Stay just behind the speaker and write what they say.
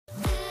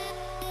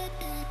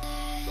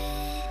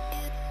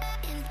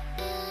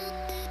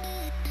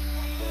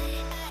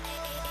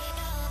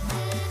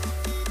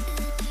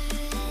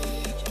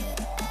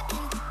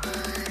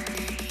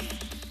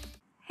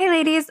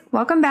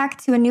Welcome back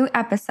to a new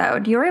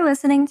episode. You're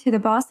listening to the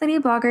Boss Lady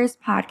Bloggers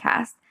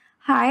podcast.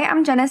 Hi,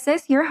 I'm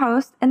Genesis, your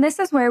host, and this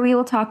is where we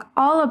will talk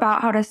all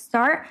about how to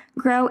start,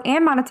 grow,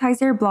 and monetize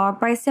your blog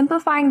by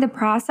simplifying the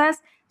process,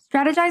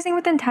 strategizing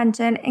with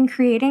intention, and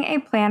creating a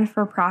plan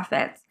for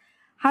profits.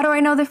 How do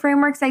I know the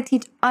frameworks I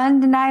teach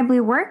undeniably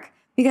work?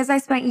 Because I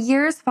spent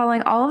years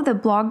following all of the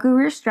blog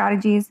guru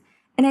strategies,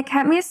 and it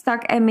kept me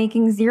stuck at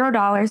making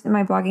 $0 in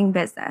my blogging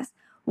business.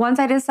 Once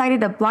I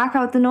decided to block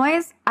out the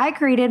noise, I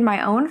created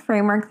my own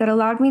framework that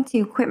allowed me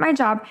to quit my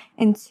job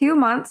in 2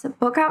 months,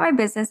 book out my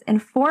business in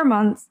 4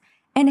 months,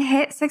 and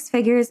hit 6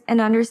 figures in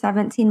under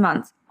 17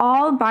 months,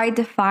 all by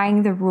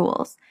defying the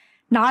rules.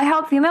 Now I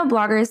help female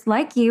bloggers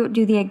like you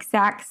do the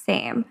exact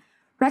same.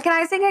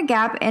 Recognizing a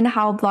gap in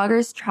how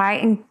bloggers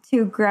try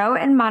to grow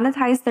and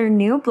monetize their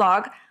new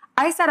blog,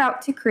 I set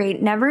out to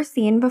create never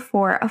seen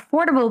before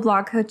affordable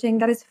blog coaching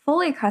that is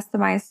fully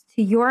customized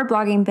to your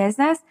blogging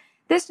business.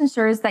 This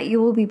ensures that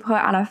you will be put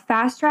on a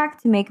fast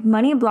track to make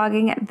money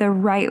blogging the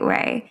right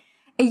way.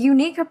 A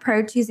unique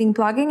approach using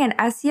blogging and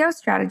SEO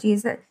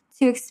strategies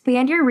to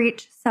expand your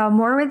reach, sell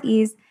more with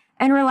ease,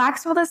 and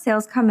relax while the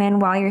sales come in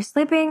while you're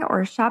sleeping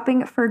or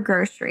shopping for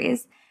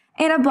groceries.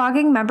 And a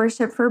blogging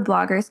membership for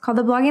bloggers called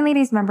the Blogging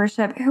Ladies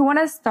Membership who want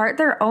to start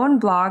their own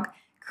blog,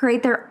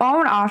 create their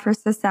own offers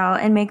to sell,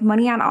 and make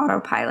money on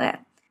autopilot.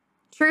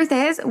 Truth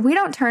is, we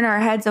don't turn our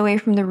heads away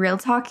from the real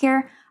talk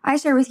here. I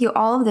share with you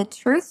all of the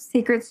truths,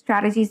 secrets,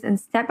 strategies, and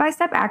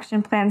step-by-step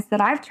action plans that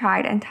I've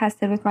tried and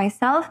tested with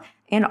myself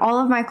and all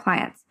of my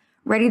clients.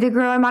 Ready to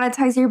grow and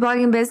monetize your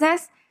blogging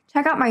business?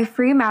 Check out my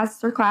free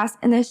masterclass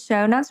in the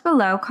show notes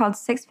below called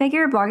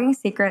 6-Figure Blogging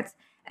Secrets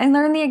and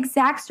learn the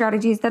exact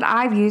strategies that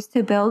I've used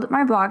to build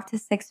my blog to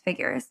 6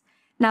 figures.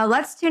 Now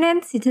let's tune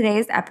in to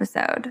today's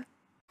episode.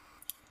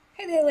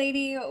 Hey there,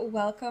 lady.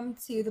 Welcome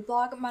to the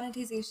Blog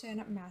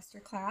Monetization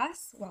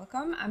Masterclass.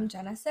 Welcome. I'm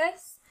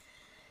Genesis.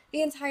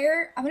 I'm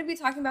going to be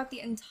talking about the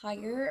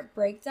entire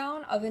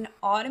breakdown of an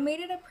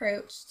automated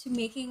approach to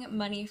making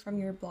money from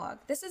your blog.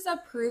 This is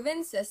a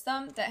proven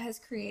system that has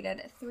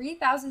created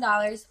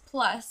 $3,000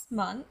 plus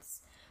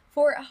months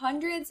for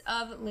hundreds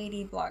of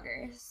lady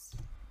bloggers.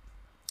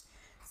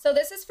 So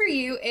this is for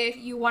you if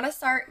you want to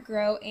start,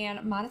 grow,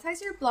 and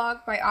monetize your blog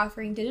by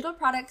offering digital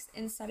products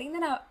and setting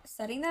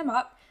them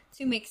up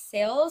to make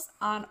sales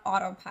on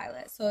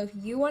autopilot. So if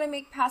you want to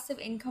make passive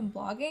income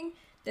blogging,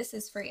 this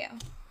is for you.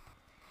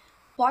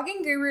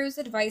 Blogging Guru's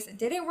advice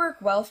didn't work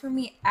well for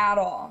me at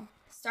all.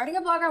 Starting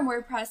a blog on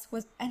WordPress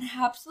was an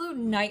absolute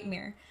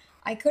nightmare.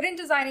 I couldn't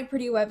design a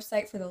pretty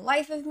website for the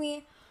life of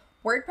me.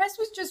 WordPress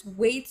was just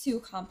way too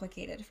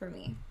complicated for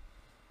me.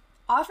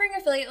 Offering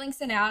affiliate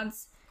links and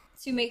ads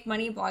to make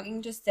money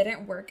blogging just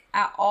didn't work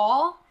at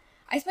all.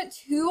 I spent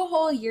 2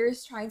 whole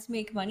years trying to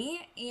make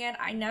money and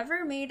I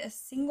never made a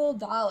single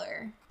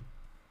dollar.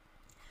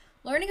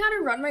 Learning how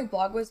to run my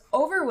blog was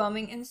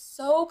overwhelming and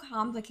so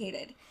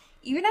complicated,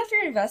 even after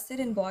I invested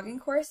in blogging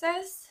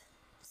courses.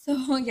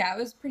 So yeah, it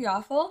was pretty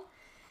awful.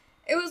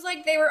 It was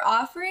like they were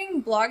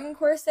offering blogging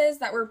courses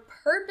that were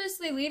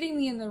purposely leading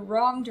me in the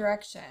wrong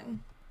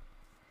direction.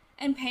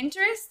 And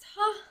Pinterest,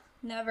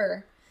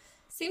 never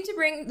seemed to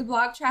bring the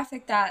blog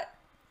traffic that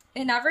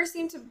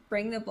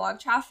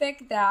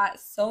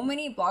so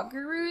many blog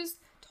gurus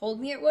told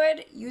me it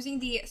would, using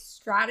the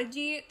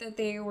strategy that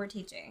they were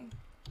teaching.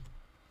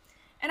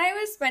 And I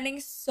was spending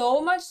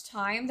so much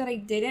time that I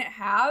didn't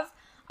have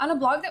on a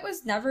blog that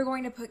was never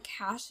going to put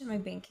cash in my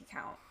bank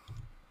account.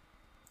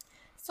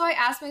 So I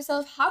asked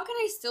myself, how can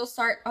I still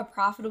start a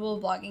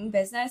profitable blogging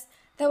business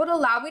that would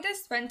allow me to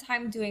spend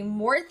time doing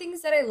more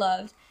things that I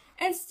loved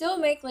and still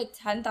make like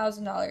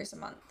 $10,000 a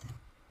month?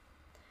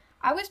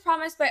 I was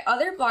promised by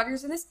other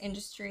bloggers in this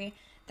industry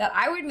that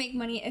I would make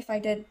money if I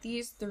did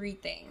these 3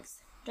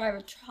 things. Drive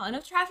a ton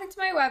of traffic to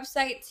my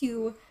website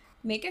to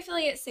make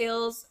affiliate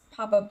sales,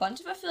 pop a bunch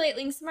of affiliate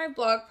links in my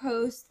blog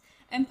posts,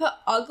 and put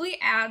ugly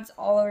ads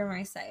all over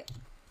my site.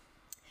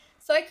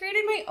 So I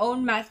created my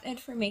own method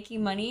for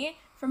making money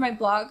for my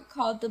blog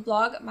called the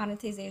Blog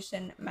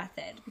Monetization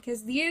Method,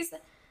 because these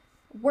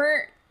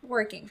weren't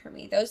working for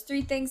me. Those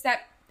 3 things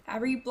that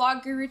every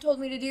blog guru told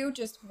me to do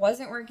just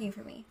wasn't working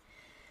for me.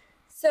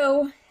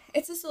 So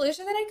it's a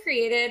solution that I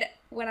created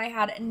when I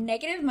had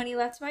negative money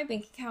left in my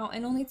bank account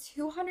and only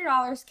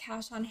 $200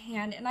 cash on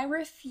hand, and I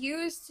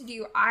refused to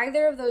do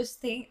either of those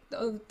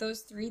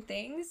 3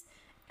 things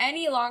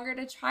any longer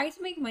to try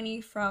to make money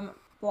from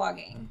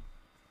blogging.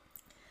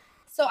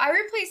 So I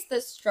replaced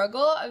the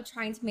struggle of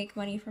trying to make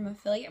money from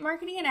affiliate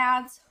marketing and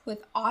ads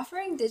with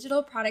offering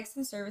digital products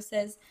and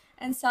services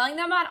and selling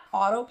them on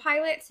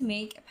autopilot to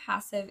make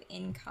passive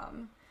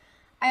income.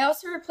 I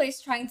also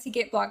replaced trying to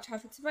get blog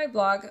traffic to my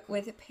blog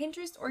with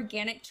Pinterest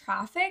organic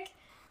traffic,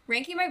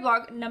 ranking my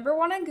blog number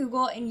 1 on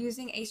Google and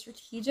using a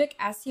strategic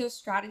SEO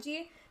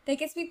strategy that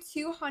gets me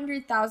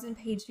 200,000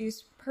 page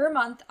views per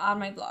month on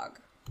my blog.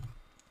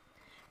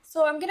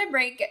 So I'm going to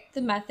break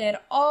the method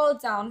all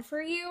down for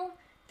you.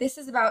 This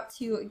is about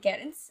to get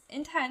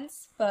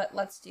intense, but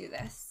let's do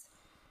this.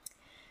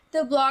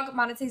 The blog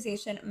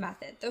monetization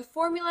method, the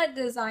formula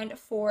designed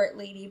for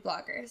lady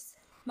bloggers.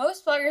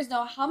 Most bloggers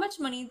know how much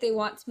money they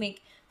want to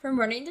make from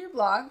running their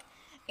blog,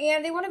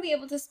 and they want to be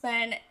able to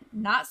spend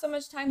not so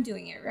much time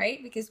doing it,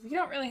 right? Because we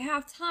don't really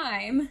have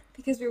time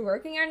because we're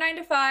working our 9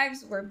 to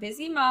 5s, we're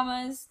busy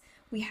mamas,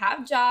 we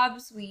have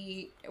jobs,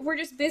 we're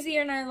just busy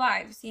in our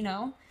lives, you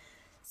know?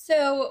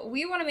 So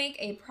we want to make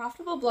a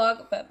profitable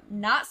blog, but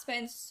not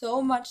spend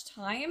so much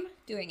time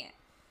doing it.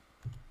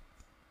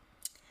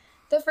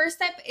 The first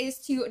step is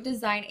to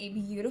design a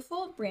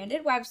beautiful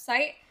branded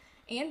website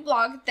and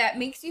blog that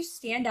makes you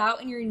stand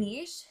out in your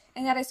niche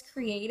and that is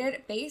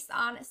created based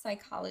on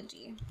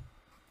psychology.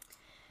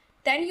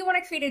 Then you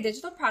want to create a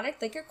digital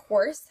product like a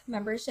course,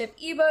 membership,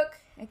 ebook,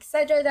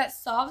 etc. that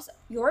solves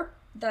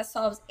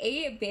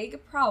a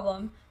big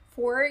problem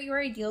for your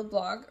ideal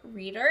blog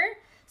reader.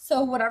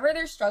 So whatever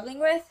they're struggling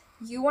with,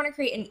 you want to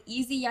create an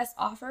easy yes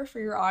offer for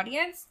your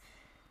audience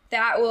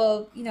that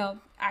will,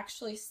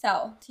 actually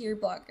sell to your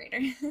blog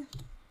reader.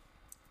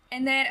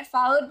 And then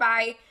followed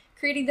by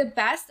creating the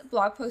best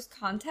blog post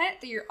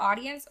content that your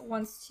audience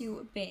wants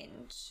to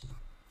binge.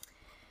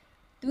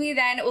 We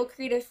then will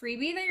create a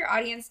freebie that your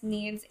audience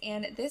needs,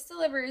 and this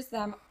delivers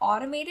them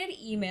automated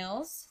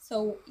emails,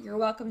 so your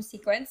welcome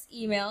sequence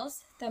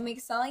emails that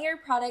make selling your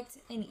product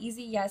an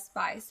easy yes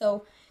buy.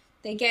 So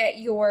they get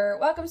your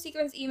welcome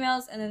sequence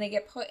emails, and then they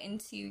get put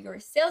into your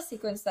sales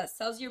sequence that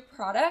sells your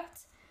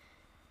product.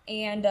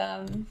 And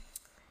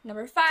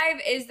number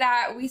 5 is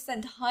that we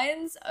send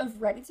tons of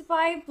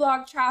ready-to-buy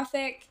blog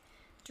traffic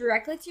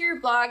directly to your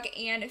blog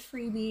and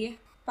freebie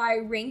by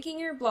ranking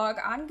your blog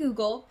on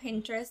Google,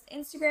 Pinterest,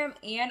 Instagram,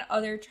 and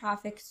other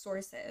traffic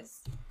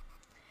sources.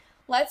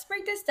 Let's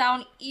break this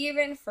down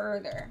even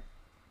further.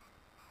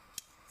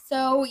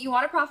 So you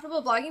want a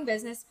profitable blogging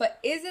business, but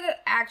is it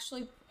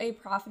actually a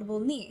profitable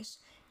niche?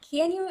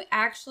 Can you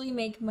actually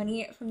make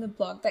money from the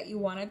blog that you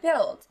want to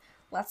build?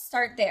 Let's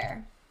start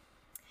there.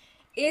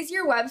 Is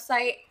your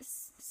website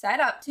set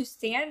up to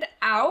stand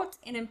out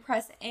and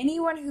impress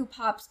anyone who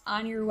pops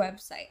on your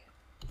website?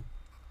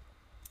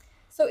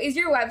 So is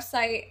your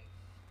website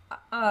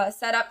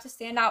set up to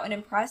stand out and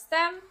impress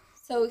them?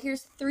 So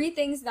here's 3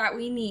 things that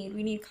we need.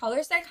 We need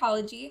color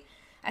psychology.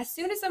 As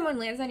soon as someone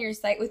lands on your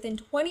site, within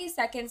 20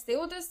 seconds, they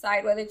will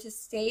decide whether to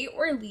stay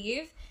or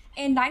leave.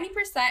 And 90%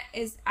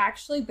 is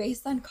actually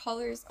based on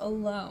colors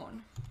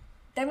alone.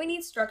 Then we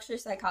need structure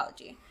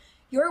psychology.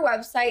 Your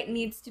website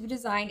needs to be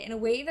designed in a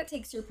way that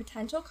takes your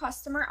potential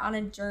customer on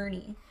a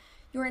journey.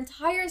 Your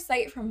entire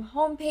site from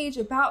homepage,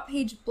 about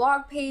page,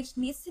 blog page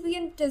needs to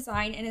be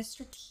designed in a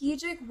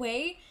strategic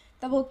way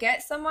that will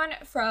get someone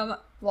from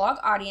blog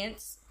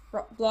audience,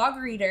 blog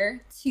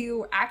reader,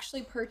 to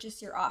actually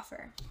purchase your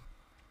offer.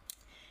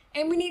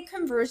 And we need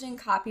conversion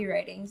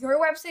copywriting. Your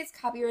website's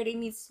copywriting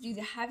needs to do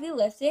the heavy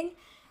lifting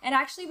and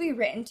actually be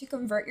written to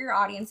convert your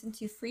audience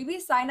into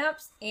freebie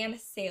signups and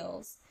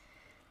sales.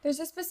 There's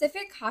a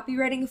specific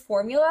copywriting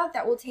formula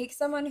that will take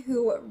someone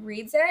who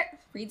reads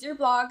your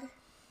blog,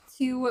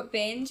 to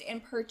binge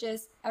and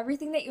purchase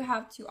everything that you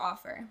have to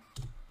offer.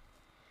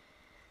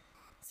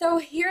 So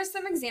here's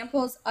some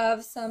examples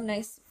of some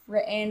nice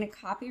written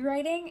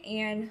copywriting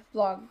and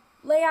blog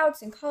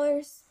layouts and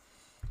colors.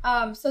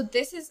 So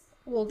this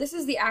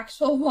is the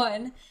actual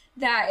one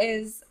that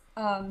is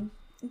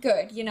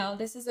good.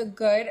 This is a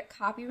good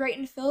copyright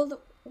and filled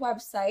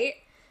website.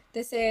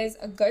 This is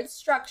a good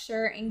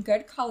structure and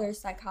good color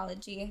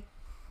psychology.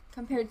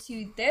 Compared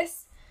to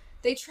this,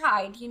 they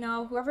tried,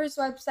 whoever's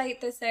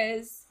website this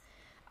is,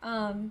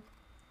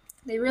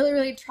 they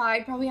really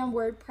tried, probably on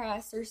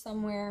WordPress or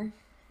somewhere.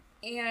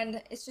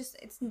 And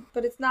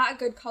it's not a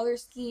good color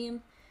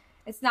scheme.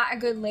 It's not a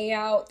good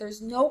layout. There's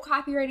no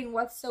copywriting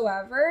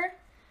whatsoever.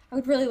 I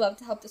would really love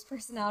to help this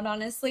person out,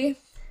 honestly.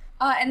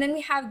 And then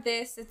we have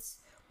this. It's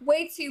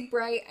way too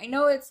bright. I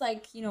know it's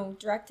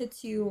directed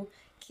to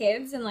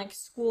kids and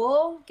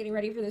school, getting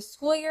ready for the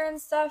school year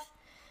and stuff.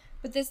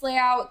 But this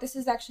layout, this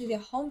is actually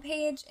the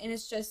homepage, and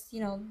it's just,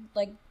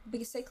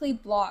 basically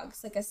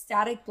blogs, like a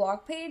static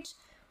blog page.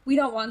 We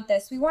don't want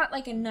this. We want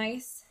a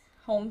nice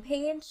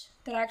homepage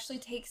that actually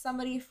takes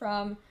somebody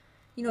from,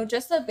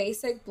 just a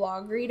basic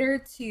blog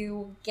reader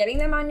to getting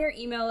them on your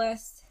email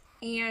list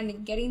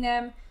and getting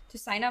them to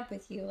sign up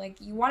with you.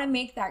 You want to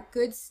make that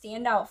good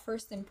standout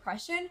first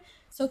impression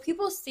so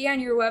people stay on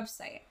your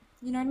website.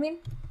 You know what I mean?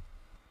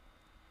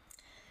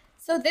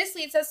 So this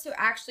leads us to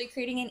actually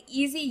creating an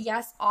easy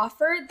yes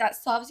offer that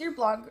solves your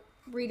blog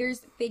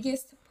reader's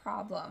biggest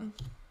problem.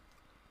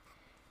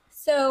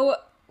 So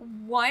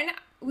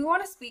we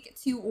want to speak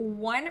to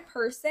one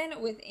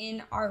person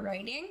within our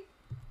writing.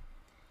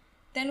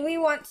 Then we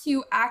want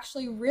to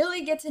actually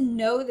really get to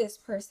know this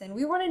person.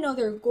 We want to know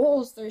their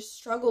goals, their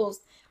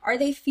struggles. Are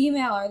they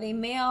female? Are they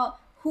male?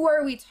 Who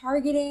are we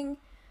targeting?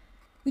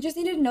 We just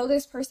need to know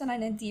this person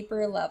on a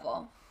deeper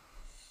level.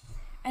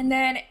 And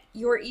then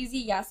your easy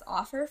yes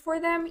offer for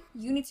them,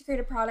 you need to create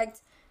a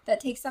product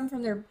that takes them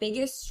from their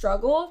biggest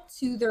struggle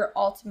to their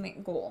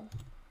ultimate goal.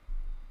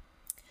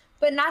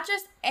 But not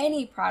just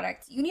any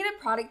product. You need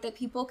a product that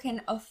people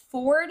can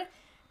afford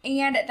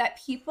and that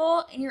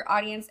people in your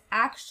audience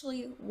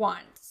actually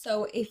want.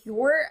 So if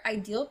your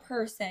ideal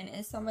person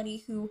is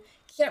somebody who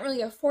can't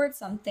really afford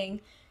something,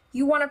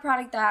 you want a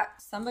product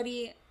that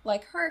somebody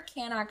like her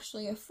can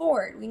actually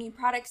afford. We need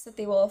products that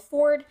they will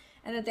afford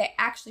and that they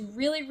actually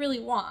really, really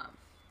want.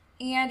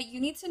 And you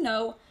need to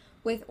know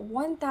with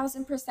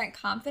 1000%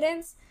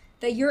 confidence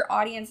that your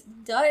audience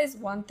does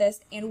want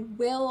this and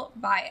will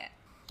buy it.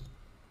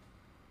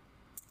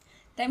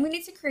 Then we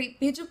need to create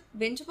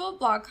bingeable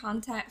blog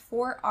content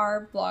for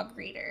our blog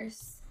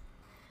readers.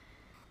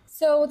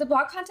 So the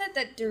blog content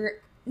that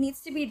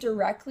needs to be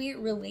directly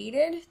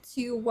related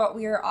to what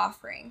we are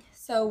offering.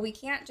 So we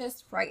can't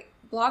just write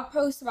blog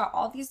posts about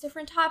all these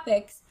different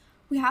topics.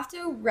 We have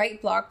to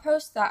write blog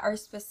posts that are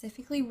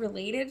specifically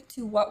related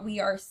to what we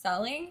are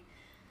selling.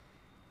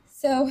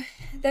 So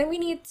then we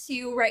need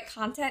to write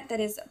content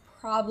that is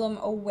problem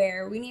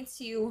aware. We need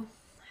to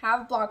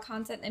have blog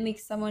content that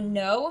makes someone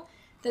know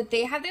that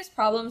they have this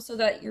problem so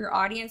that your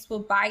audience will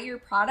buy your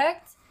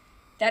product.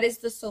 That is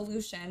the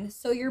solution.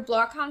 So your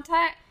blog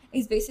content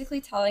is basically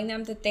telling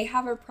them that they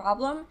have a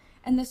problem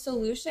and the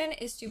solution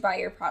is to buy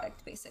your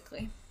product,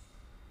 basically.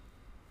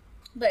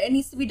 But it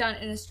needs to be done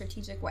in a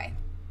strategic way.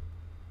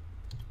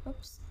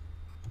 Oops.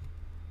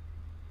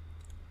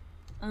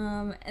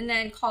 And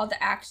then call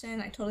to action.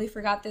 I totally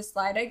forgot this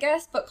slide, I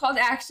guess, but call to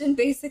action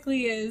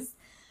basically is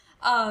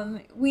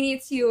we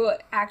need to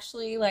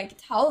actually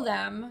tell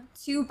them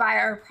to buy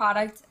our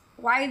product,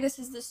 why this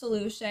is the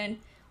solution,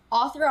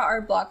 all throughout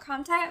our blog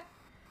content.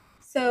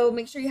 So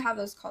make sure you have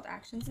those call to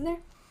actions in there.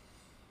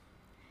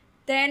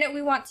 Then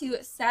we want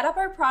to set up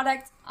our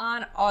product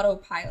on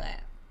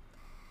autopilot.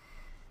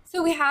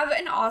 So we have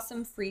an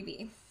awesome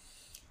freebie.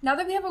 Now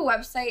that we have a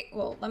website,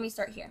 well, let me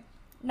start here.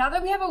 Now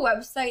that we have a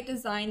website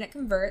design that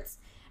converts,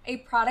 a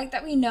product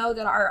that we know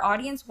that our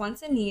audience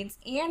wants and needs,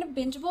 and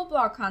bingeable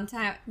blog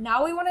content,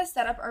 now we want to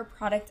set up our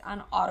product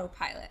on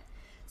autopilot.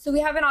 So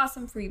we have an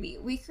awesome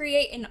freebie. We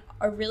create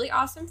a really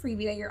awesome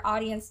freebie that your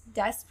audience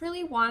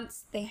desperately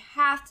wants. They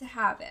have to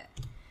have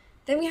it.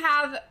 Then we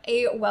have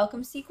a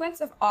welcome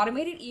sequence of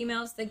automated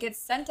emails that gets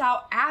sent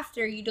out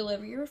after you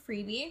deliver your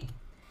freebie.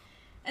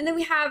 And then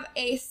we have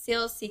a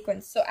sales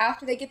sequence. So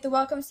after they get the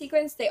welcome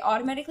sequence, they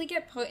automatically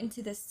get put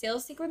into the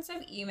sales sequence of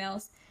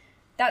emails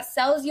that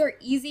sells your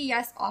easy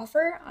yes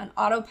offer on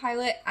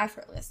autopilot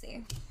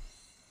effortlessly.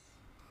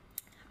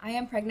 I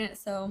am pregnant,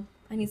 so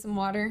I need some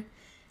water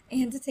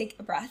and to take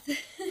a breath.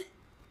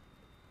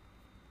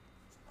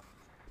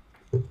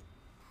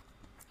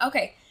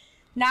 Okay,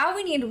 now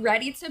we need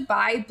ready to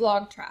buy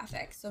blog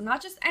traffic. So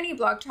not just any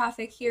blog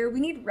traffic here, we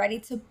need ready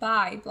to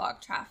buy blog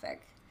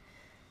traffic.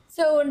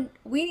 So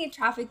we need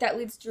traffic that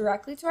leads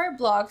directly to our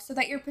blog so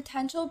that your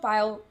potential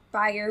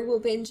buyer will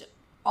binge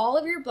all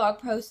of your blog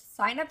posts,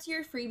 sign up to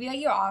your freebie that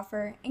you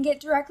offer, and get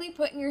directly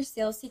put in your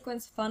sales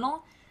sequence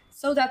funnel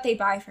so that they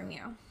buy from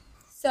you.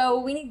 So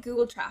we need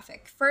Google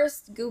traffic.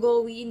 First,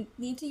 Google, we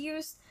need to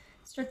use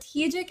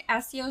strategic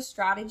SEO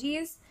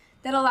strategies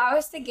that allow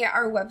us to get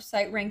our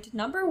website ranked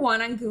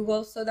 #1 on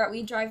Google so that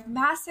we drive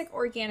massive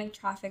organic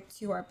traffic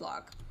to our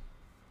blog.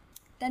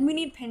 Then we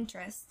need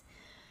Pinterest.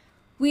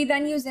 We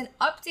then use an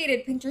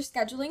updated Pinterest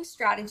scheduling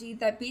strategy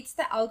that beats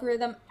the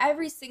algorithm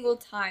every single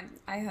time,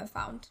 I have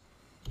found.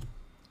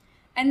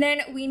 And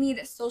then we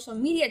need social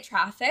media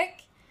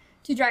traffic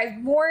to drive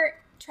more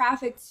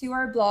traffic to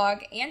our blog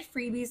and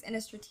freebies in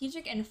a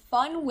strategic and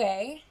fun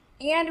way.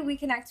 And we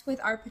connect with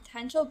our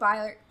potential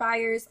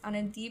buyers on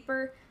a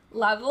deeper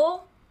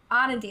level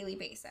on a daily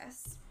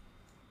basis.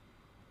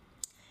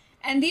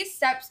 And these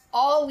steps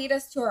all lead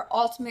us to our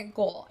ultimate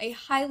goal, a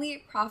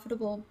highly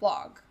profitable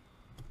blog.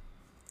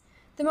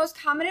 The most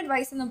common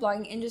advice in the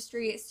blogging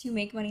industry is to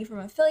make money from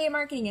affiliate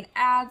marketing and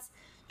ads,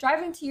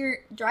 driving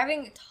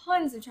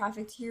tons of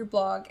traffic to your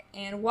blog,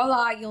 and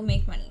voila, you'll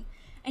make money.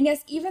 And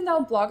yes, even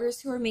though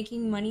bloggers who are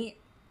making money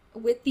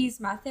with these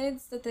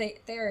methods that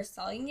they are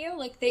selling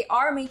you, they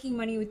are making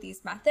money with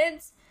these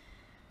methods,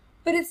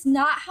 but it's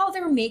not how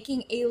they're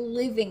making a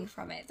living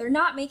from it. They're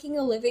not making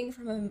a living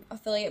from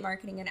affiliate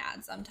marketing and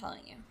ads, I'm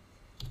telling you.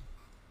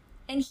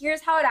 And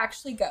here's how it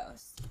actually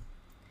goes.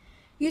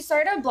 You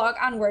start a blog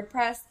on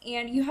WordPress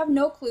and you have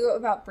no clue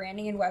about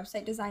branding and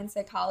website design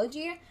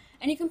psychology,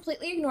 and you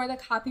completely ignore the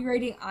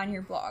copywriting on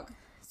your blog.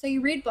 So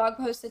you read blog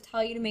posts that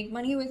tell you to make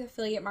money with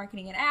affiliate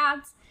marketing and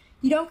ads.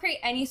 You don't create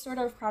any sort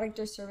of product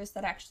or service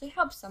that actually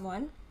helps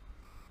someone.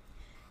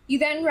 You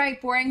then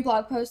write boring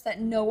blog posts that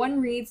no one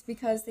reads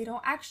because they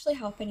don't actually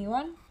help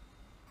anyone.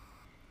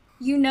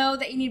 You know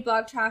that you need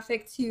blog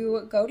traffic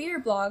to go to your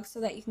blog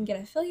so that you can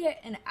get affiliate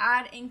and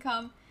ad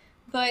income.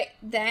 But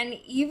then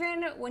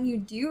even when you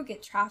do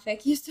get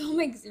traffic, you still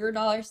make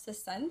 $0 to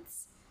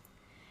cents.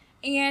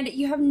 And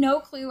you have no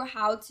clue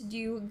how to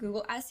do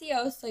Google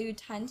SEO, so you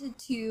tend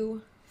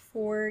to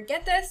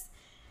forget this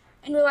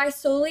and rely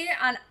solely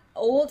on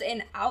old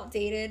and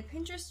outdated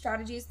Pinterest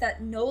strategies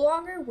that no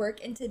longer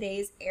work in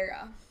today's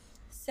era.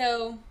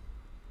 So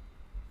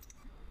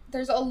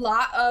there's a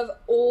lot of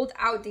old,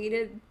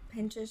 outdated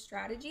Pinterest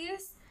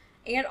strategies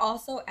and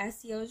also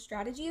SEO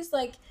strategies.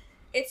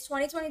 It's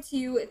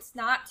 2022, it's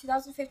not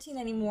 2015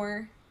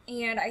 anymore,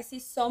 and I see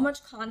so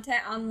much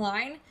content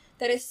online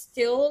that is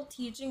still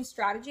teaching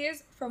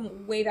strategies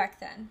from way back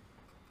then.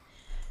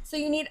 So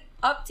you need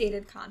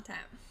updated content.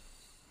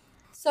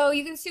 So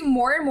you can see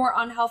more and more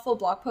unhelpful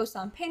blog posts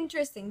on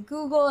Pinterest and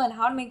Google and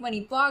how to make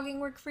money blogging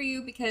work for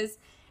you, because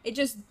it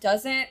just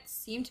doesn't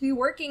seem to be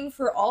working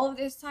for all of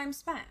this time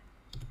spent.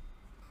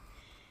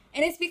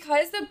 And it's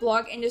because the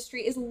blog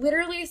industry is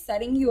literally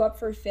setting you up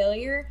for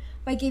failure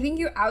by giving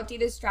you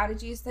outdated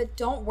strategies that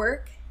don't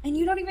work and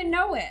you don't even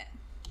know it.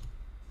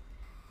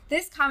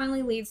 This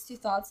commonly leads to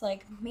thoughts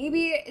like,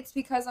 maybe it's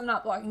because I'm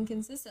not blogging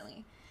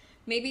consistently.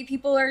 Maybe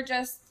people are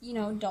just,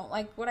 don't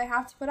like what I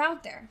have to put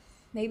out there.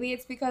 Maybe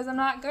it's because I'm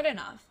not good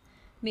enough.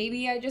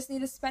 Maybe I just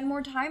need to spend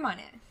more time on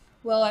it.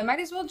 Well, I might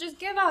as well just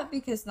give up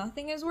because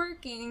nothing is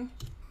working.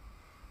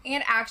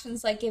 And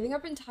actions like giving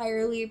up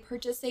entirely,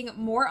 purchasing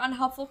more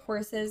unhelpful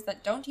courses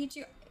that don't teach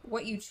you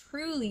what you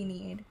truly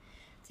need,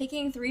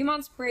 taking 3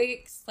 months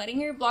breaks,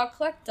 letting your blog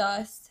collect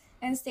dust,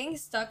 and staying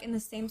stuck in the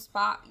same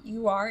spot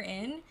you are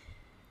in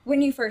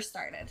when you first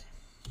started.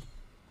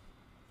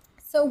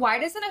 So why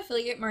doesn't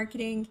affiliate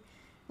marketing,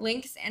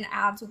 links, and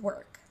ads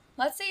work?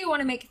 Let's say you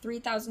want to make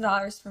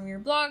 $3,000 from your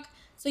blog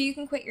so you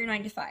can quit your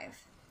 9-to-5.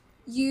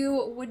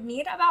 You would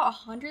need about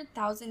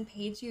 100,000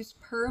 page views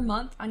per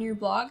month on your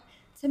blog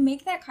to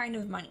make that kind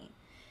of money.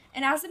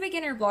 And as a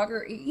beginner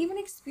blogger, or even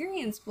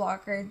experienced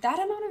blogger, that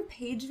amount of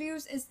page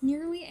views is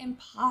nearly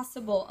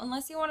impossible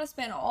unless you want to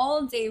spend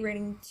all day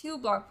writing 2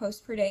 blog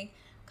posts per day,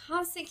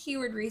 constant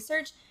keyword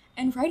research,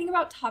 and writing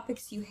about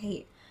topics you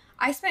hate.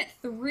 I spent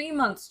 3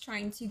 months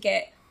trying to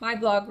get my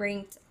blog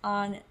ranked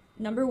on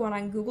number 1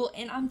 on Google,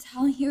 and I'm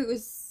telling you, it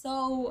was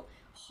so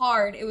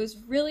hard. It was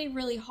really,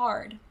 really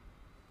hard.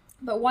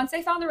 But once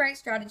I found the right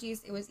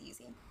strategies, it was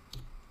easy.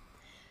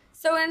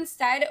 So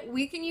instead,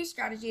 we can use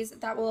strategies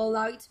that will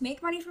allow you to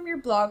make money from your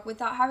blog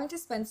without having to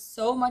spend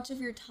so much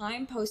of your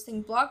time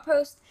posting blog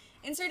posts,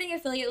 inserting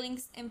affiliate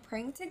links, and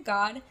praying to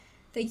God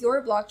that your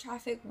blog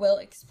traffic will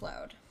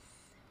explode.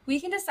 We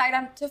can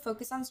decide to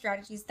focus on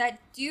strategies that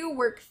do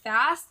work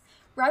fast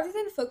rather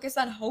than focus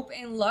on hope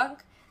and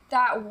luck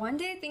that one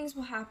day things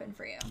will happen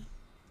for you.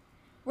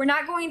 We're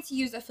not going to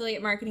use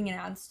affiliate marketing and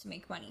ads to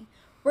make money.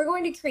 We're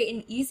going to create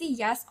an easy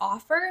yes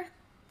offer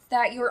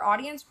that your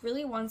audience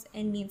really wants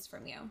and needs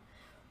from you.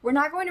 We're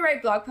not going to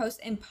write blog posts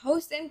and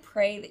post and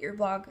pray that your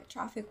blog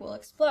traffic will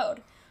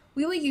explode.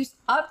 We will use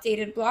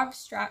updated blog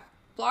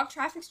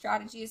traffic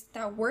strategies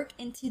that work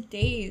in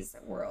today's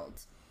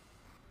world.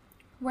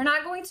 We're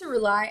not going to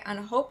rely on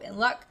hope and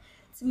luck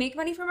to make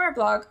money from our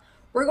blog.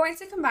 We're going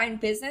to combine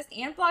business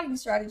and blogging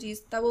strategies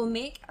that will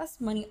make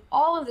us money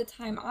all of the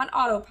time on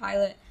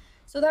autopilot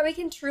so that we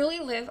can truly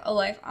live a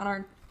life on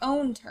our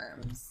own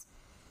terms.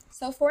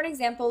 So for an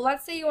example,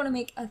 let's say you want to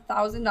make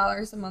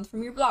 $1,000 a month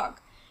from your blog.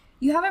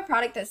 You have a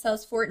product that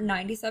sells for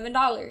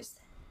 $97.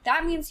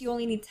 That means you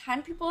only need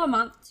 10 people a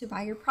month to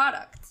buy your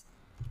product.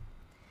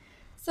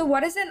 So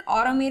what does an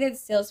automated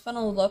sales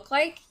funnel look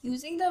like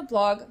using the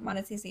blog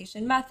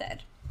monetization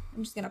method?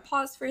 I'm just going to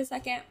pause for a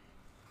second.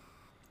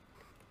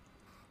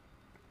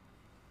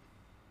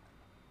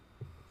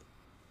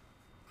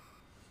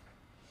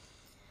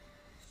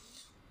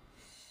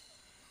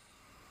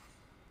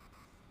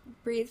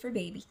 Breathe for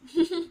baby.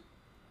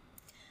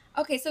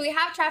 Okay, so we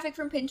have traffic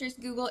from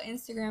Pinterest, Google,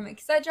 Instagram,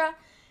 etc.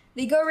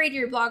 They go read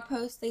your blog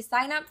post, they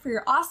sign up for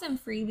your awesome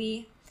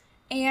freebie,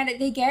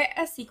 and they get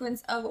a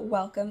sequence of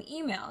welcome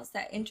emails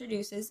that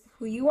introduces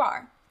who you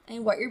are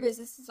and what your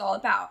business is all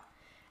about.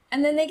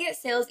 And then they get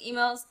sales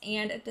emails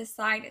and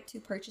decide to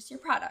purchase your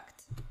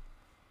product.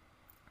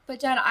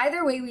 But Jen,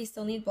 either way, we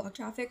still need blog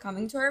traffic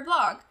coming to our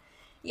blog.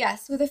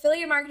 Yes, with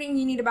affiliate marketing,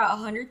 you need about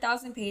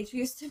 100,000 page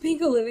views to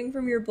make a living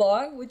from your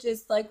blog, which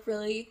is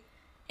really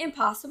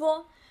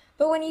impossible.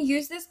 But when you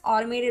use this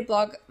automated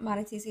blog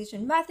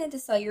monetization method to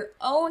sell your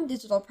own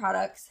digital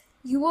products,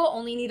 you will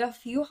only need a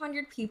few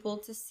hundred people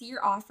to see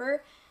your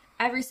offer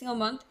every single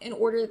month in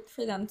order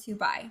for them to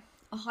buy.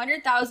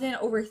 100,000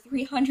 over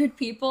 300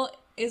 people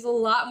is a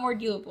lot more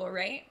doable,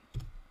 right?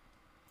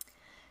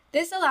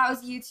 This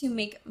allows you to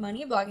make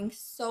money blogging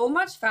so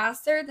much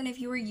faster than if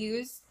you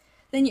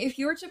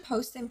were to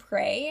post and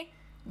pray,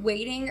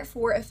 waiting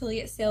for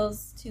affiliate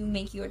sales to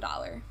make you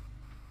 $1.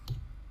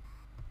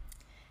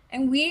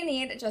 And we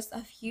need just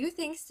a few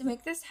things to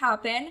make this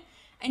happen.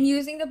 And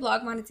using the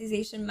blog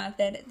monetization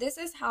method, this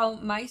is how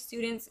my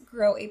students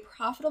grow a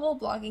profitable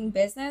blogging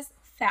business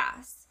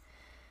fast.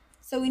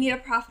 So we need a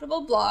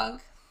profitable blog,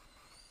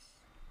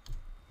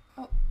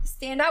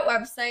 standout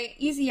website,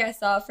 easy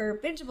yes offer,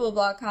 bingeable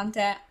blog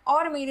content,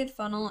 automated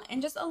funnel,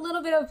 and just a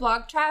little bit of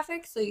blog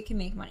traffic so you can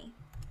make money.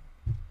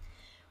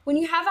 When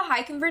you have a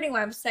high converting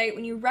website,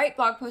 when you write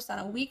blog posts on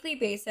a weekly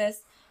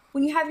basis,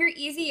 when you have your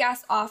easy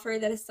yes offer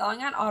that is selling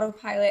on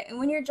autopilot, and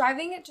when you're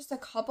driving just a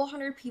couple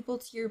hundred people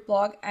to your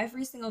blog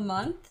every single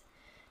month,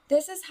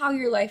 this is how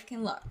your life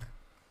can look.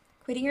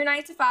 Quitting your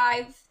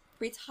 9-to-5,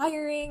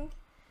 retiring,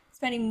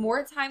 spending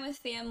more time with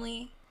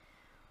family,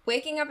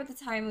 waking up at the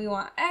time we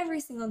want every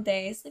single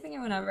day, sleeping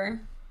in whenever,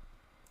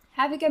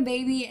 having a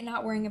baby and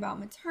not worrying about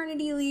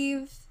maternity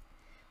leave,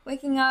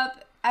 waking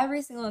up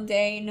every single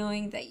day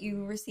knowing that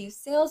you receive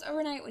sales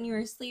overnight when you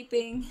were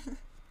sleeping,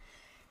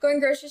 going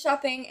grocery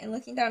shopping and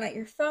looking down at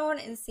your phone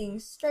and seeing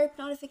Stripe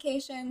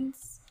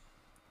notifications,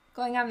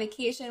 going on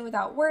vacation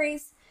without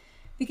worries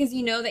because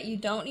you know that you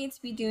don't need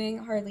to be doing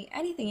hardly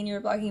anything in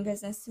your blogging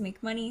business to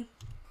make money.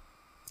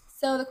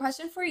 So the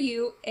question for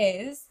you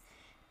is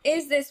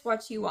this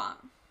what you want?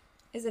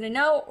 Is it a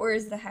no or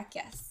is it a heck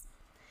yes?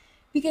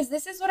 Because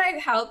this is what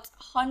I've helped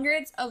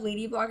hundreds of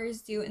lady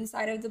bloggers do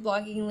inside of the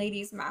Blogging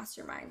Ladies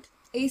Mastermind,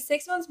 a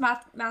 6-month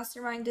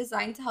mastermind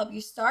designed to help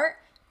you start,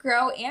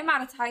 grow, and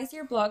monetize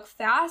your blog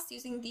fast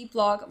using the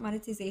blog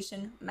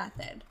monetization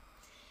method.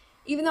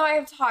 Even though I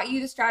have taught you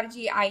the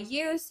strategy I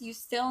use, you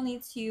still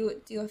need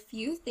to do a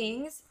few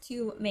things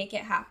to make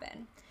it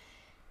happen.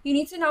 You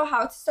need to know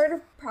how to start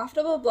a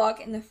profitable blog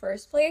in the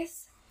first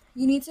place.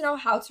 You need to know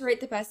how to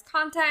write the best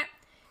content.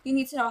 You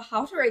need to know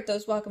how to write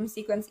those welcome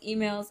sequence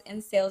emails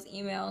and sales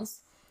emails.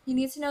 You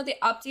need to know the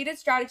updated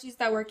strategies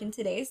that work in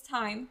today's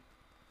time.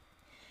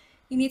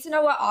 You need to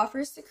know what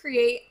offers to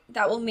create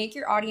that will make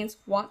your audience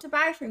want to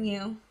buy from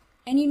you.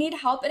 And you need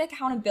help and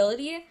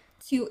accountability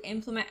to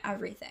implement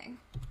everything.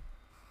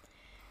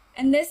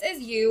 And this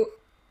is you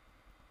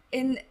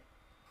in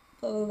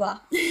blah, blah, blah.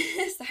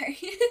 Sorry.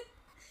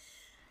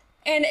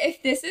 And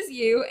if this is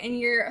you and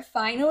you're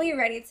finally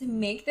ready to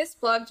make this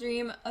blog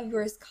dream of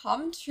yours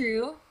come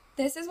true,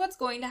 this is what's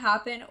going to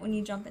happen when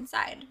you jump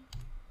inside.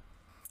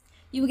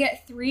 You will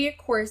get 3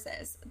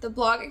 courses: the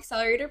Blog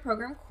Accelerator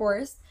Program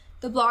course,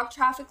 the Blog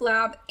Traffic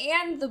Lab,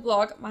 and the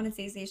Blog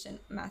Monetization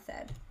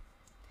Method.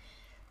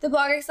 The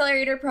Blog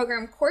Accelerator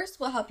Program course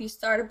will help you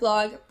start a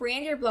blog,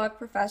 brand your blog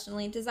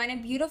professionally, design a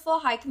beautiful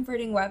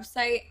high-converting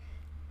website,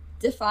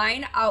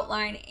 define,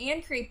 outline,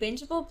 and create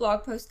bingeable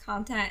blog post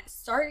content,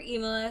 start your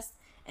email list,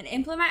 and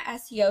implement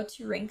SEO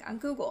to rank on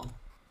Google.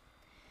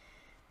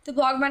 The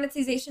Blog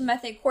Monetization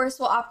Method course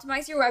will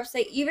optimize your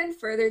website even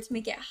further to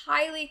make it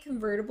highly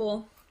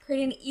convertible,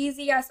 create an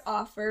easy yes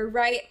offer,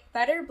 write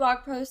better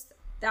blog posts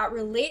that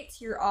relate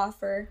to your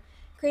offer,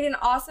 create an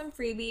awesome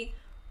freebie,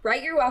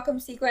 write your welcome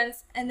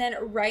sequence, and then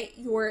write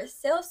your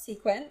sales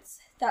sequence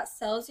that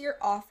sells your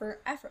offer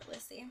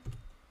effortlessly.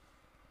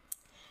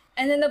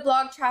 And then the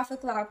Blog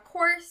Traffic Lab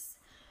course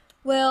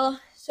will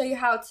show you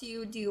how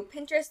to do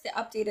Pinterest, the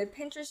updated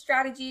Pinterest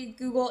strategy,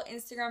 Google,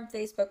 Instagram,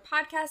 Facebook,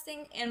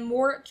 podcasting, and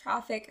more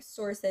traffic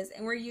sources.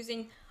 And we're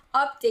using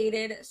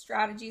updated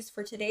strategies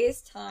for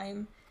today's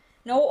time.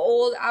 No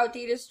old,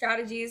 outdated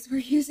strategies. We're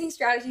using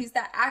strategies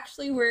that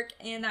actually work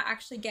and that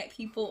actually get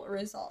people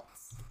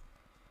results.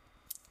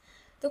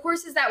 The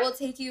courses will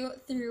take you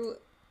through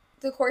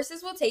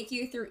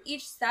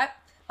each step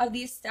of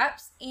these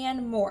steps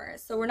and more.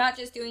 So we're not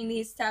just doing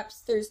these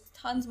steps, there's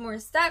tons more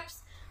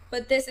steps,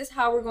 but this is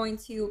how we're going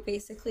to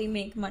basically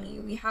make money.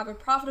 We're going to have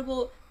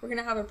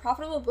a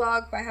profitable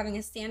blog by having a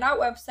standout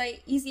website,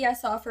 easy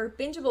yes offer,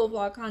 bingeable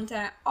blog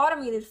content,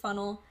 automated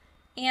funnel,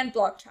 and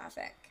blog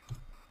traffic.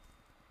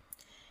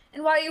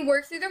 And while you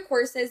work through the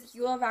courses,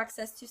 you will have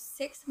access to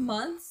 6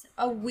 months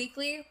of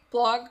weekly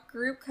blog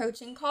group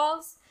coaching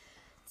calls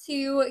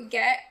to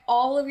get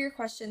all of your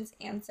questions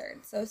answered.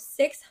 So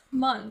 6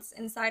 months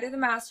inside of the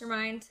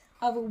mastermind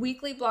of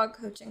weekly blog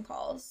coaching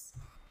calls.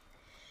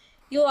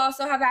 You'll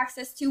also have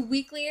access to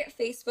weekly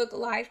Facebook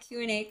Live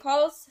Q&A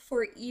calls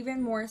for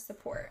even more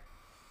support.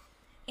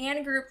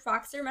 And group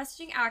Voxer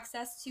messaging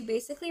access to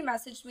basically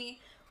message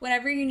me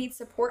whenever you need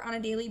support on a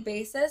daily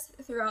basis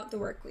throughout the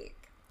work week.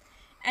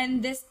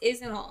 And this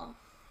isn't all.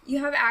 You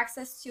have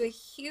access to a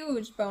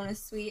huge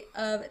bonus suite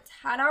of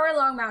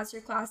 10-hour-long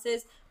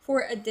masterclasses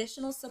for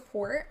additional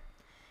support,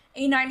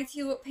 a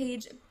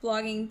 92-page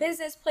blogging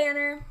business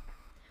planner,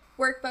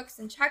 workbooks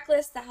and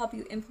checklists that help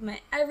you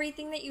implement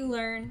everything that you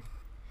learn,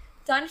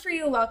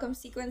 done-for-you welcome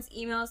sequence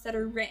emails that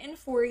are written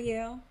for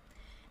you,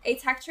 a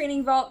tech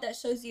training vault that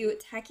shows you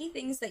techie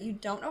things that you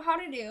don't know how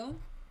to do,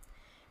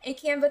 a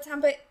Canva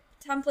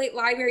template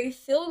library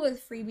filled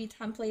with freebie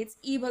templates,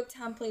 ebook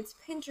templates,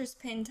 Pinterest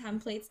pin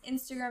templates,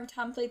 Instagram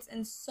templates,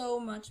 and so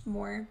much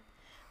more.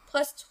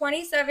 Plus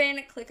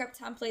 27 ClickUp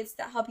templates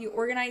that help you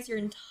organize your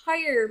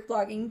entire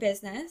blogging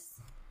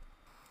business,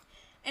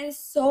 and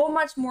so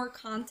much more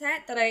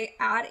content that I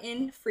add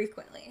in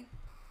frequently.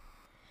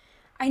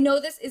 I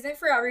know this isn't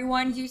for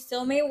everyone. You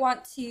still may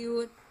want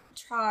to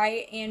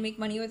try and make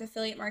money with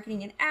affiliate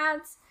marketing and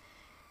ads.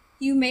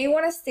 You may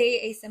want to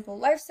stay a simple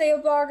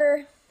lifestyle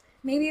blogger.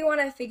 Maybe you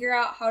want to figure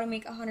out how to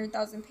make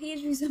 100,000 page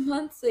views a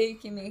month so you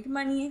can make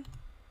money.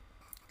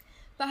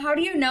 But how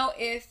do you know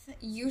if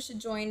you should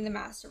join the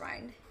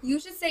mastermind? You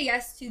should say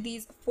yes to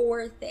these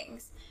 4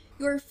 things.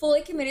 You are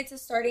fully committed to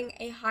starting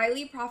a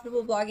highly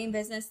profitable blogging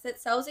business that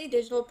sells a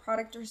digital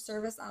product or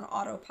service on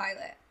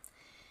autopilot.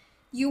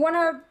 You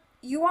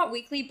want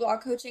weekly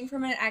blog coaching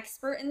from an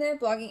expert in the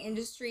blogging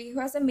industry who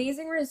has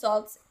amazing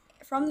results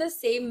from the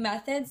same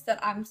methods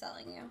that I'm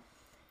selling you.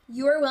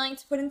 You are willing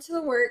to put into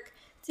the work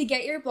to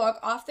get your blog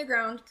off the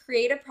ground,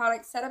 create a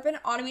product, set up an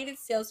automated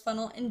sales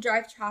funnel, and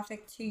drive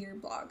traffic to your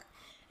blog.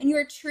 and you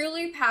are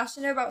truly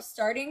passionate about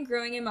starting,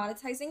 growing, and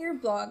monetizing your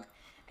blog,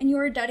 and you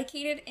are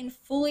dedicated and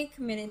fully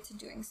committed to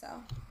doing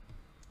so.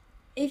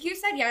 If you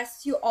said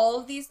yes to all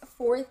of these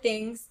 4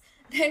 things,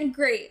 then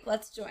great,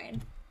 let's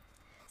join.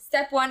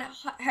 Step 1,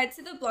 head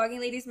to the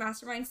Blogging Ladies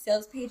Mastermind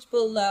sales page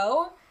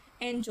below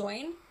and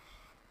join.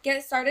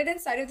 Get started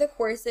inside of the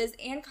courses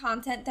and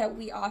content that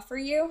we offer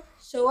you.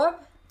 Show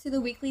up to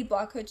the weekly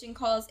blog coaching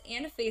calls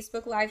and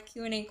Facebook Live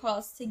Q&A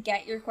calls to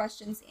get your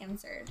questions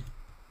answered.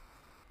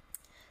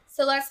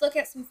 So let's look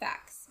at some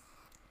facts.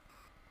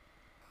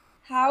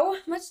 How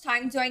much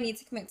time do I need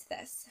to commit to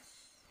this?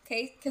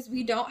 Okay, because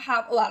we don't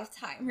have a lot of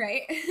time,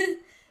 right?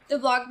 The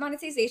Blog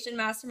Monetization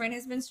Mastermind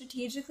has been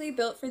strategically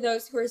built for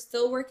those who are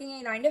still working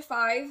a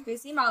 9-to-5,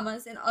 busy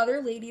mamas, and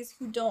other ladies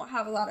who don't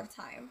have a lot of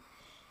time.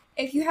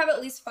 If you have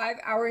at least 5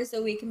 hours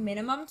a week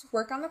minimum to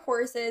work on the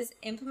courses,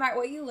 implement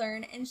what you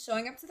learn, and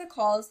showing up to the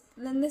calls,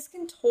 then this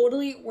can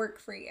totally work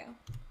for you.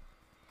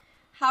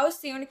 How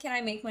soon can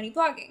I make money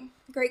blogging?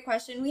 Great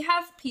question. We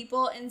have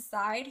people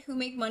inside who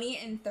make money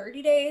in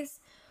 30 days.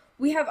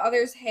 We have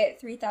others hit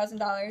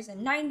 $3,000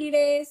 in 90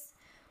 days.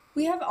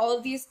 We have all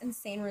of these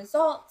insane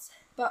results,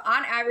 but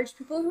on average,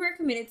 people who are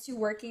committed to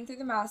working through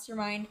the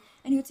mastermind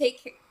and who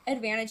take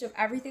advantage of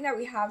everything that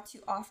we have to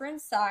offer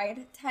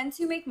inside tend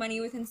to make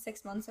money within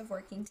 6 months of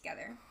working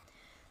together.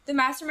 The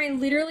mastermind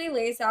literally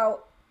lays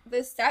out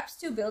the steps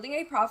to building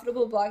a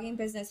profitable blogging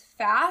business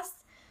fast,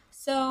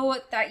 so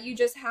that you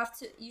just have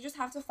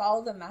to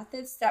follow the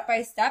methods step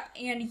by step,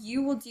 and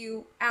you will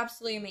do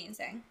absolutely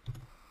amazing.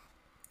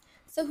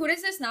 So who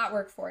does this not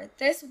work for?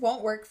 This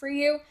won't work for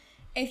you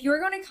if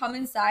you're going to come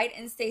inside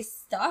and stay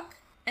stuck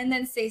and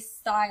then stay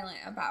silent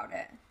about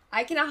it.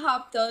 I cannot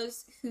help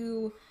those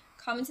who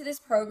come into this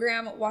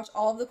program, watch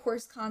all of the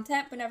course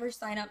content, but never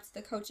sign up to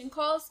the coaching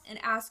calls and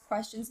ask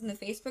questions in the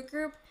Facebook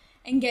group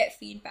and get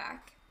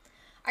feedback.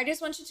 I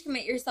just want you to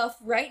commit yourself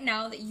right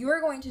now that you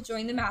are going to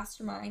join the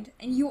mastermind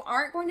and you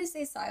aren't going to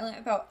stay silent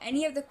about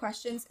any of the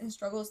questions and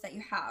struggles that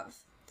you have.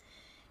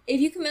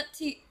 If you commit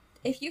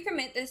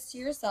this to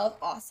yourself,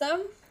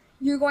 awesome.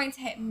 You're going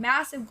to hit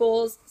massive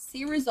goals,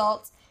 see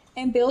results,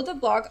 and build a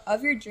blog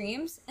of your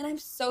dreams. And I'm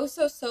so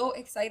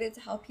excited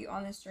to help you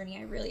on this journey.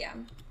 I really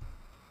am.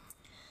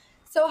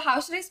 So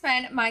how should I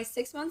spend my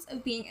 6 months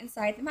of being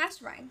inside the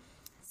mastermind?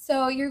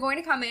 So you're going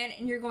to come in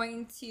and you're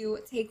going to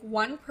take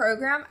one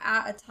program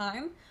at a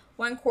time,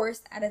 one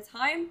course at a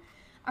time.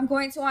 I'm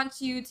going to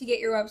want you to get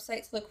your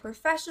website to look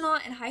professional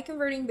and high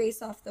converting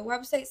based off the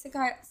website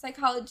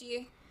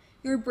psychology,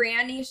 your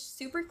brand niche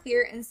super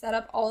clear, and set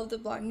up all of the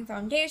blogging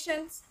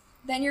foundations.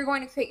 Then you're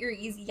going to create your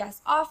easy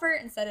yes offer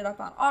and set it up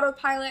on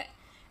autopilot.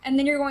 And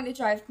then you're going to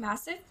drive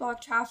massive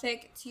blog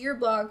traffic to your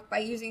blog by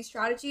using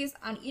strategies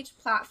on each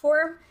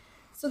platform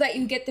so that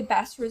you get the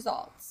best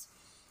results.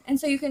 And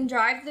so you can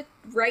drive the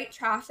right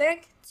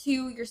traffic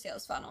to your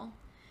sales funnel.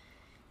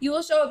 You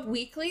will show up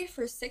weekly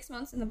for 6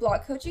 months in the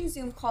blog coaching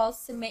Zoom calls,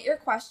 submit your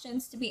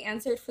questions to be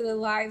answered for the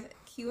live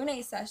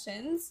Q&A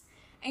sessions,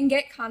 and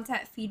get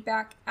content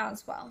feedback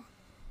as well.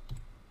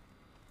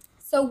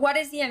 So what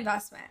is the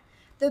investment?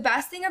 The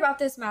best thing about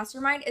this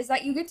mastermind is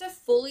that you get to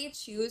fully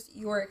choose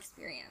your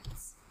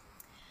experience.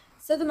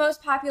 So the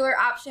most popular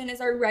option is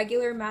our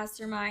regular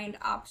mastermind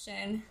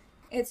option.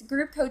 It's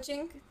group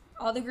coaching,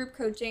 all the group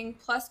coaching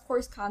plus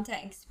course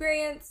content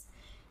experience.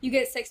 You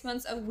get 6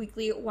 months of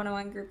weekly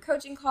one-on-one group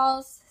coaching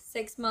calls,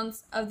 6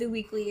 months of the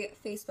weekly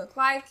Facebook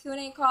Live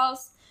Q&A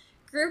calls,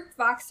 group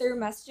Voxer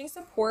messaging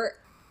support,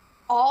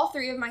 all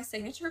 3 of my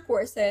signature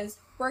courses,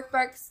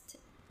 workbooks,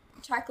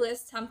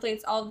 checklists,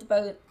 templates, all of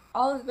the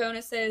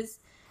bonuses,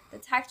 the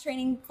tech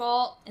training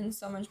vault, and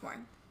so much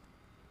more.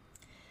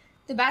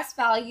 The best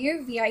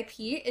value,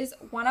 VIP, is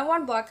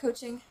one-on-one blog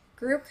coaching,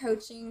 group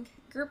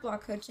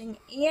blog coaching,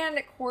 and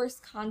course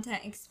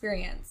content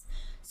experience.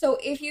 So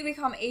if you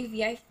become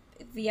a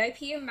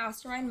VIP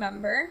mastermind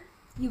member,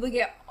 you will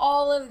get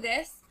all of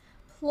this,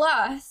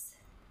 plus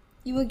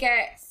you will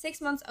get 6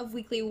 months of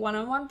weekly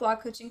one-on-one blog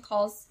coaching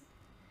calls,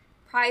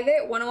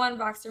 private one-on-one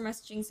Voxer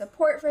messaging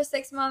support for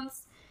 6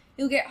 months.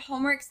 You'll get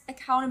homeworks,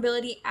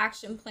 accountability,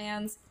 action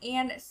plans,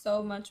 and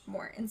so much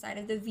more inside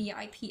of the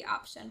VIP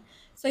option.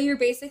 So you're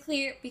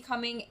basically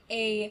becoming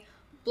a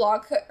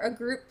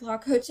group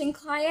blog coaching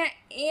client,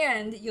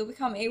 and you'll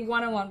become a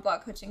one-on-one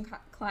blog coaching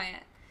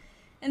client.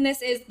 And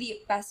this is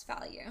the best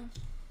value.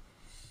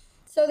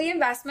 So the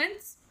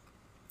investments,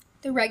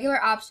 the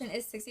regular option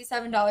is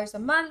 $67 a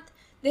month.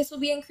 This will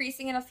be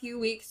increasing in a few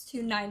weeks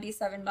to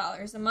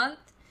 $97 a month.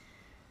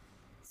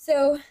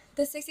 So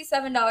the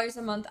 $67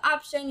 a month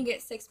option, you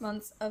get 6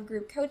 months of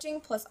group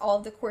coaching plus all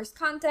of the course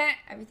content,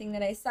 everything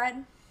that I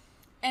said.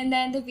 And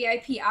then the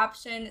VIP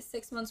option,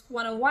 6 months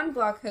one-on-one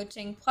blog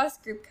coaching plus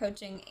group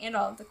coaching and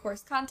all of the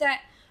course content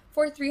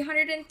for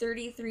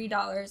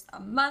 $333 a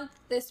month.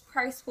 This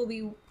price will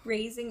be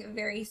raising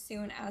very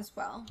soon as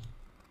well.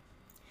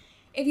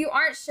 If you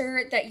aren't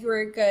sure that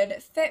you're a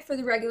good fit for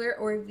the regular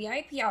or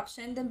VIP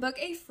option, then book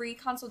a free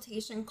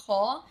consultation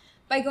call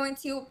by going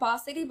to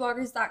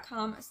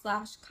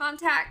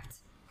bossladybloggers.com/contact.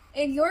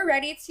 If you're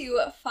ready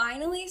to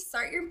finally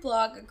start your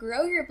blog,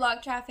 grow your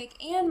blog traffic,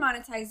 and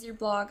monetize your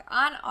blog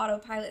on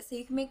autopilot so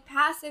you can make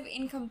passive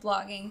income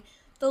blogging,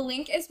 the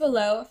link is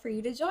below for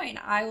you to join.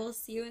 I will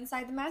see you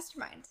inside the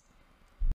mastermind.